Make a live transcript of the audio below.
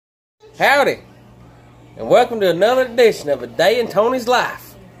Howdy, and welcome to another edition of A Day in Tony's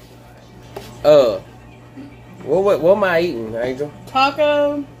Life. What am I eating, Angel?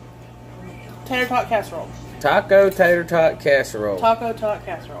 Taco tater tot casserole. Taco tater tot casserole. Taco tot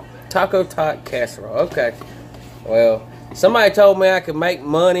casserole. Taco tot casserole. Okay. Well, somebody told me I could make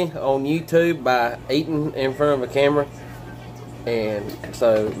money on YouTube by eating in front of a camera, and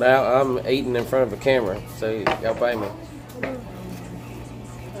so now I'm eating in front of a camera. So y'all pay me.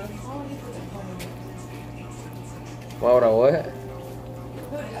 Why would I what?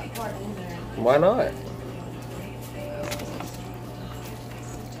 Why not?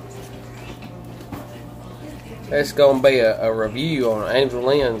 It's going to be a review on Angel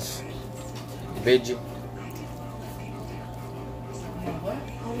Lynn's veggie.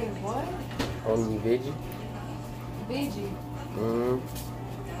 What? On your veggie? Veggie.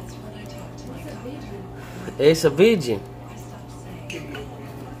 It's a veggie.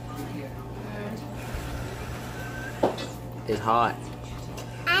 It's hot.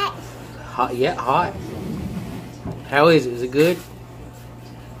 Hot, yeah, hot. How is it? Is it good?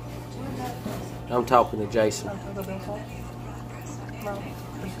 I'm talking to Jason.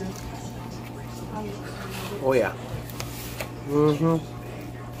 Oh yeah.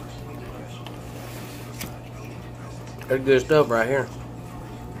 That's good stuff right here.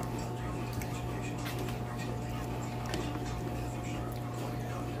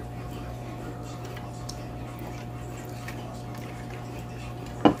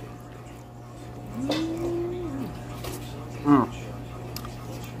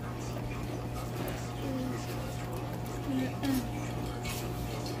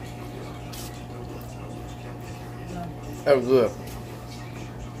 That was good.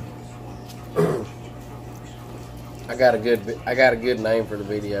 I got a good name for the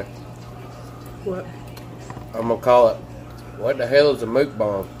video. What? I'm gonna call it, "What the hell is a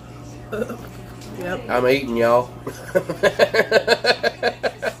mukbang?" Yep. I'm eating, y'all.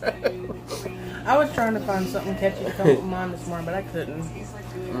 I was trying to find something catchy to come up with mine this morning, but I couldn't.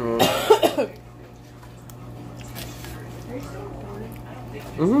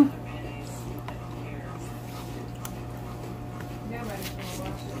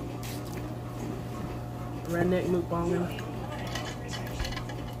 Redneck mukbanging.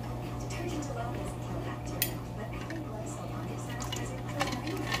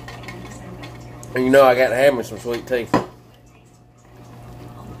 And you know I got to have me some sweet tea.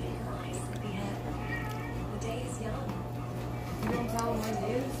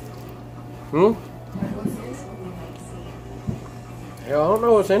 Hell, I don't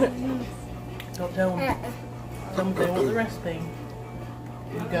know what's in it. Don't tell them. Tell them they want the recipe.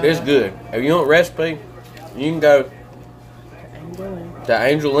 It's good. If you want recipe, you can go to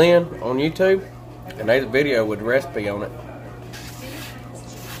Angel Lynn on YouTube, and there's a video with the recipe on it.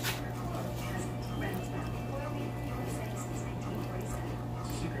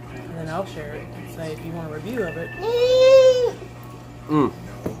 And then I'll share it and say if you want a review of it.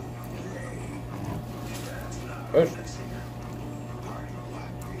 It's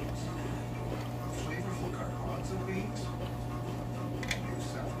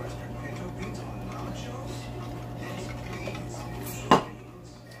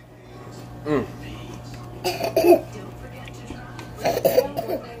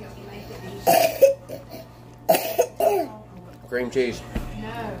cream cheese. No.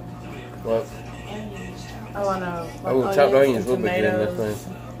 What? Oh, I know. Like Oh, chopped onions will be good in tomatoes. this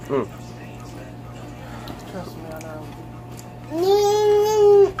thing. Trust me, I know.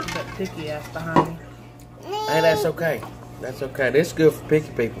 That picky ass behind me. Hey, that's okay. That's okay. This is good for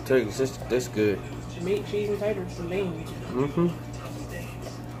picky people too. This good. Meat, cheese, and taters and beans.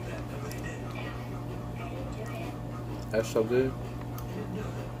 That's so good.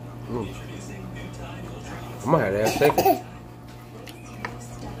 I might have to have a second.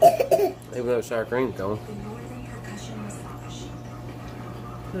 Even though sour cream's gone.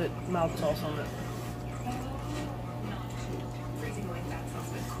 Put mild sauce on it.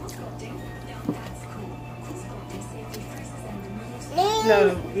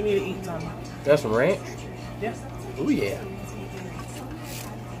 No, you need to eat some. That's some ranch? Yeah. Oh yeah.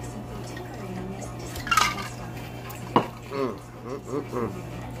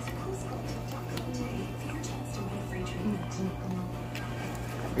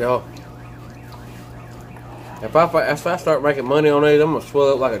 Yo, if I start making money on these, I'm gonna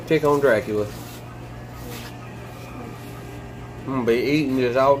swell up like a tick on Dracula. I'm gonna be eating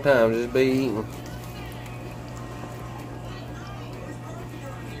this all the time. Just be eating.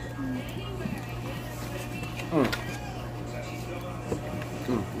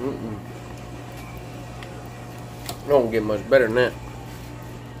 Don't get much better than that.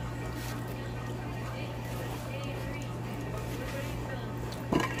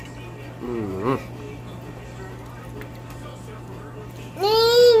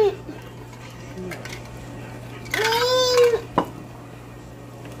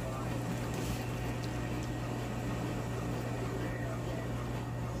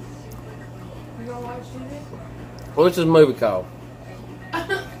 What's this movie called?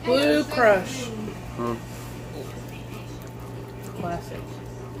 Blue Crush. Hmm. Classic.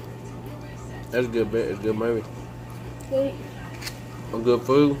 That's a good bit. It's a good movie. A good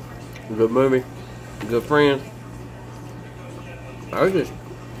food. A good movie. Good friends. I was just.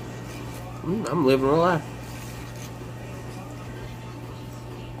 I'm living a life.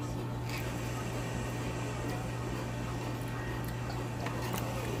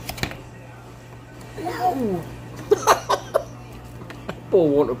 No. People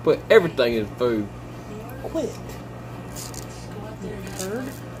want to put everything in food. Quit. Bird?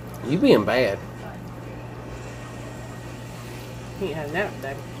 You being bad. He ain't had a nap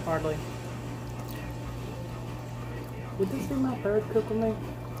today. Hardly. Would this be my third cooking me?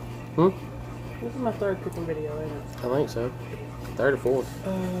 This is my third cooking video, isn't it? I think so. Third or fourth.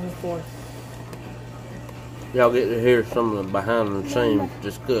 Fourth. Y'all get to hear some of the behind the scenes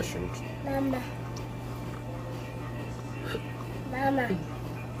discussions. Mama. Mama.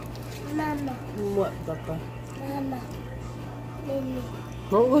 Mama. What, Papa? Mama. Mimi.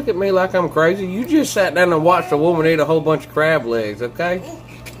 Don't look at me like I'm crazy. You just sat down and watched a woman eat a whole bunch of crab legs, okay?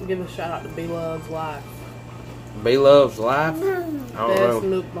 Give a shout out to B Love's Life. B Love's Life? I Best don't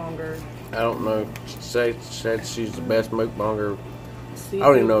know. mukbanger. I don't know. Said she's the best mukbanger. I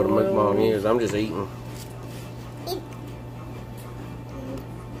don't even know what a mukbang is. I'm just eating.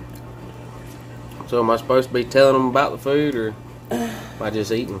 So am I supposed to be telling them about the food, or am I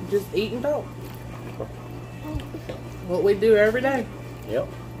just eating? Just eat and talk. What we do every day. Yep.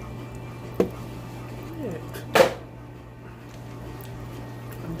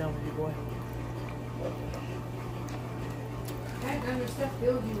 I'm done with you, boy. That other stuff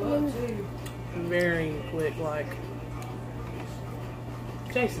filled you up too. Very quick, like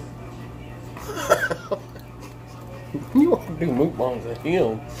Jason. You want to do mukbangs at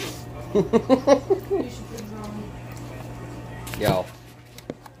him? You should put it on. Y'all.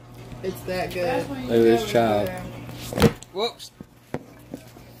 It's that good. That's when you Look at this go child. there. Whoops.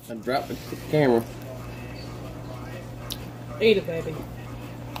 I dropped the camera. Eat it, baby.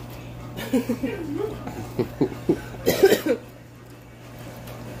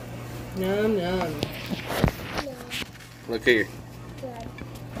 Yum yum. Look here.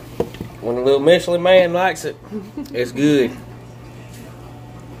 When a little Michelin man likes it, it's good.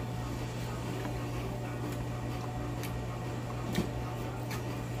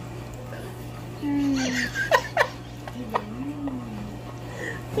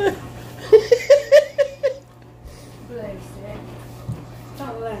 Bless it.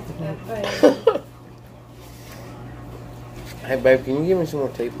 Don't laugh at that face. Hey, babe, can you give me some more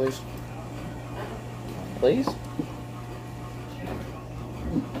tea, please? Please?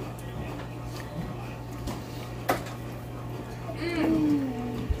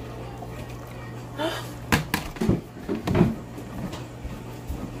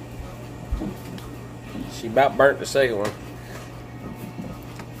 She about burnt the second one.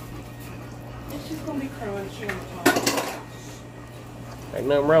 It's just gonna be crunchy on top. Ain't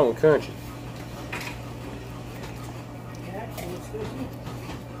nothing wrong with crunchy. Yeah, it's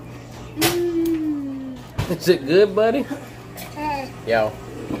good. Is it good, buddy? Y'all.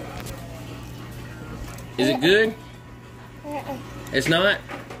 Is it good? It's not?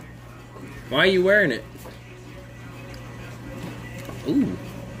 Why are you wearing it? Ooh.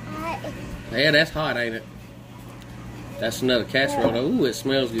 Yeah, that's hot, ain't it? That's another casserole. Ooh, it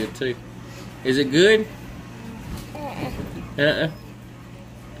smells good too. Is it good? Uh-uh.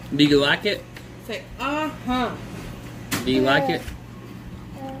 Do you like it? Say, uh-huh. Do you like it?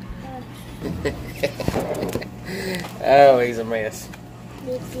 Oh, he's a mess.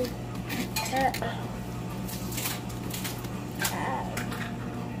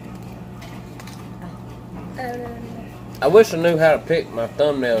 I wish I knew how to pick my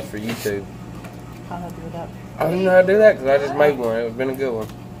thumbnails for YouTube. I'll help you with that. I didn't know how to do that because I just made one. It would have been a good one.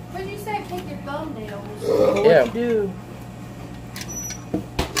 When you say pick your thumbnails, Well, Yeah. what you do?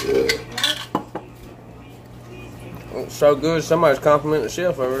 It's so good, somebody's complimenting the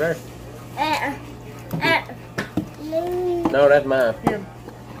shelf over there. No, that's mine. Here.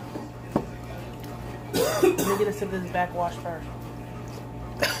 Let me get a sip of this backwash first.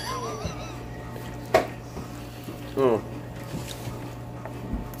 Mm.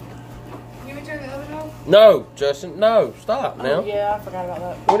 you would turn the oven off? No, Justin, no. Stop now. Oh, yeah, I forgot about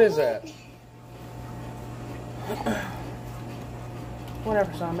that. What is that?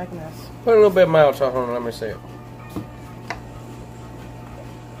 Whatever, son, make a mess. Put a little bit of mild salt on it. Let me see it.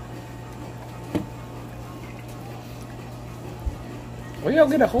 Where y'all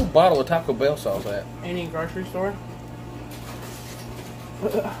get a whole bottle of Taco Bell sauce at? Any grocery store?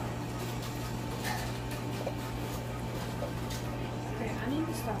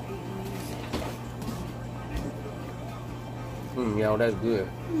 stop eating these. Y'all, that's good.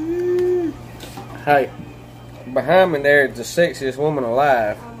 Hey, behind me there is the sexiest woman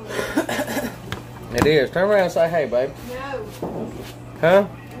alive. It is. Turn around and say hey, babe. No. Huh?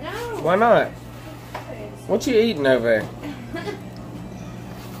 No. Why not? What you eating over there?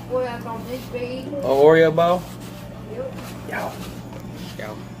 Boy, that's on this big. An Oreo ball? Yep. Y'all.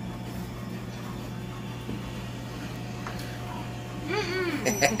 Y'all.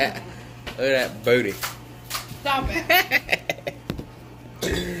 Look at that booty. Stop it.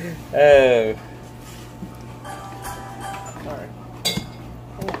 Oh. Sorry.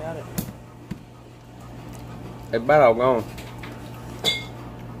 Oh, got it. It's about all gone.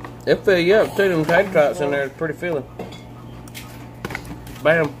 It fill you up too. Them tater tots in there is pretty filling.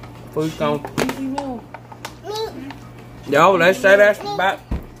 Bam. Food's gone. Easy meal. Y'all, they say that's about.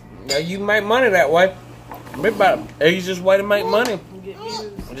 Now you can make money that way. It's about the easiest way to make money. You get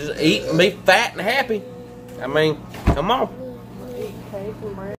used. Just eat and be fat and happy. I mean, come on. Eat cake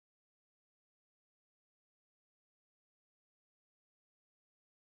and bread.